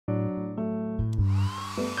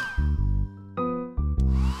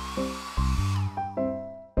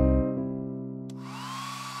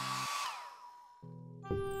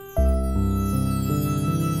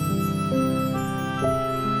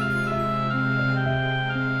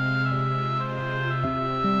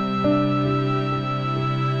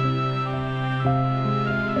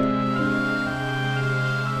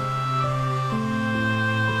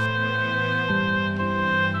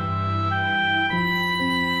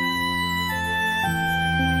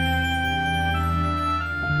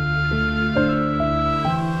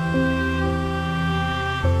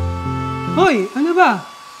Uy, ano ba?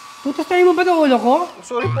 Tutustahin mo ba ng ulo ko?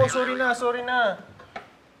 Sorry po, sorry na.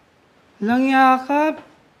 Lang yakap.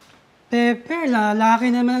 Pepe,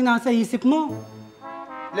 lalaki naman ang nasa isip mo.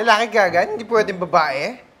 Lalaki gagan? Hindi pwedeng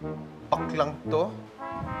babae? Baklang to.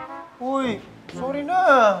 Uy, sorry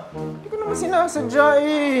na. Hindi ko naman sinasadya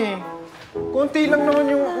eh. Konti lang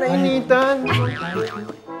naman yung nainitan.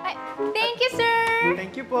 Ay, thank you, sir!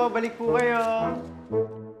 Thank you po. Balik po kayo.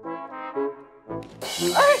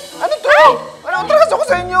 Ay! Ano to? Ano atraso ko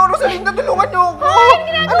sa inyo? Rosalinda, tulungan niyo ako! Anong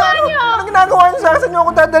ginagawa niyo? Anong ginagawa niyo sa akin? Saan niyo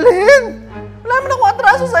ako dadalhin? Wala naman ako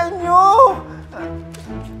atraso sa inyo!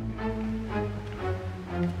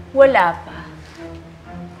 Wala pa.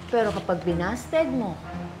 Pero kapag binasted mo,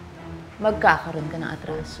 magkakaroon ka ng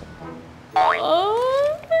atraso.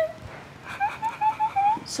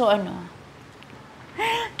 So ano?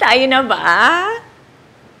 Tayo na ba?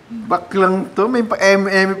 Baklang to, may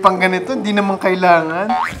pa-eme pang ganito, hindi naman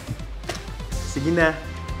kailangan. Sige na,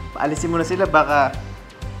 paalisin mo na sila, baka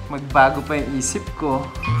magbago pa yung isip ko.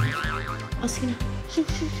 O sige na.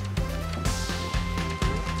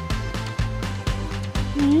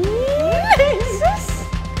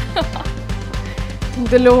 Ang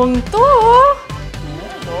dalawang to,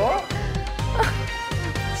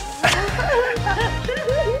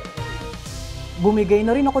 Bumigay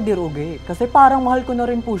na rin ako, Dear Uge. Kasi parang mahal ko na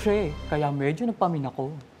rin po siya eh. Kaya medyo nagpamin ako.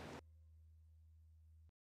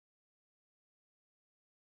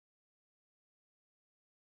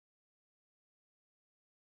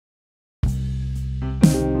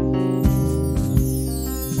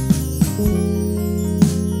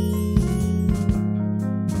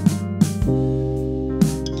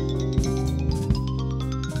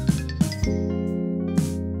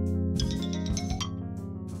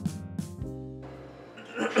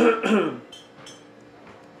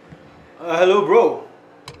 Hello, bro.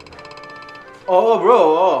 Oo, bro.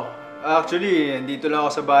 Oo. Actually, nandito lang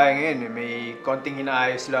ako sa bahay ngayon. May konting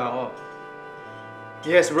inaayos lang ako.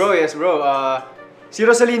 Yes, bro. Yes, bro. Si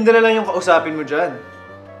Rosalinda na lang yung kausapin mo dyan.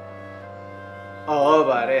 Oo,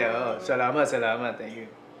 pare. Oo. Salamat. Thank you.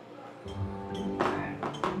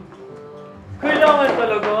 Kailangan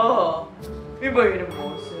talaga. Iba yun ang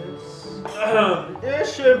boses.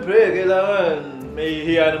 Syempre. Kailangan. May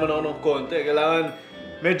hiya naman ako ng konti. Kailangan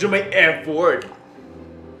medyo may effort.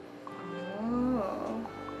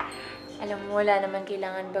 Alam mo, wala naman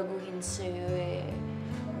kailangan baguhin sa'yo eh.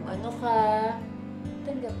 Kung ano ka,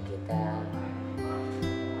 tanggap kita.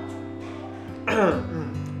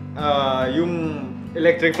 Yung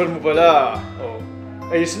electric fan mo pala. Oh.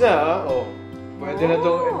 Ayos na, ha? Oh. Pwede na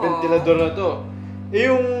tong ventilador na to.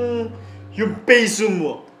 Yung peso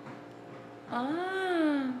mo.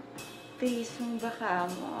 Pisong baka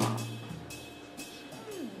mo.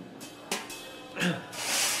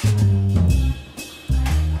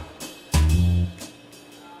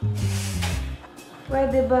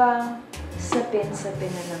 Pwede ba sapin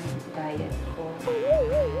na lang yung diet ko?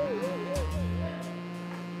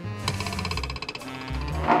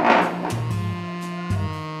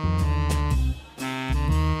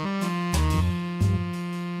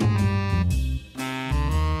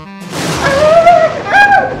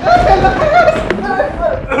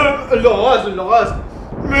 Ang lakas!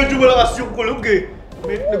 Medyo malakas yung kulog eh.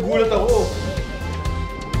 Nagulat ako.